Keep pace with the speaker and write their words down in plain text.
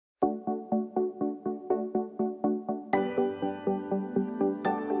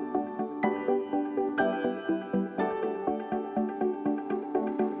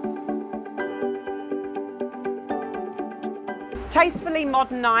Tastefully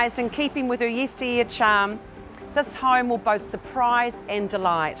modernised and keeping with her yesteryear charm, this home will both surprise and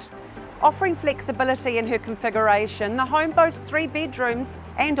delight. Offering flexibility in her configuration, the home boasts 3 bedrooms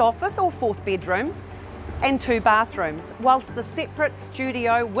and office or 4th bedroom and 2 bathrooms, whilst the separate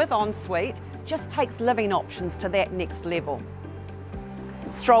studio with ensuite just takes living options to that next level.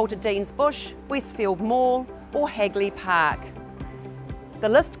 Stroll to Deans Bush, Westfield Mall or Hagley Park. The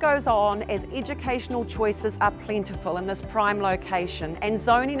list goes on as educational choices are plentiful in this prime location and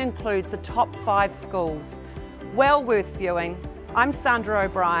zoning includes the top 5 schools. Well worth viewing. I'm Sandra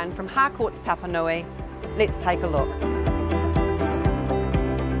O'Brien from Harcourts Papanui. Let's take a look.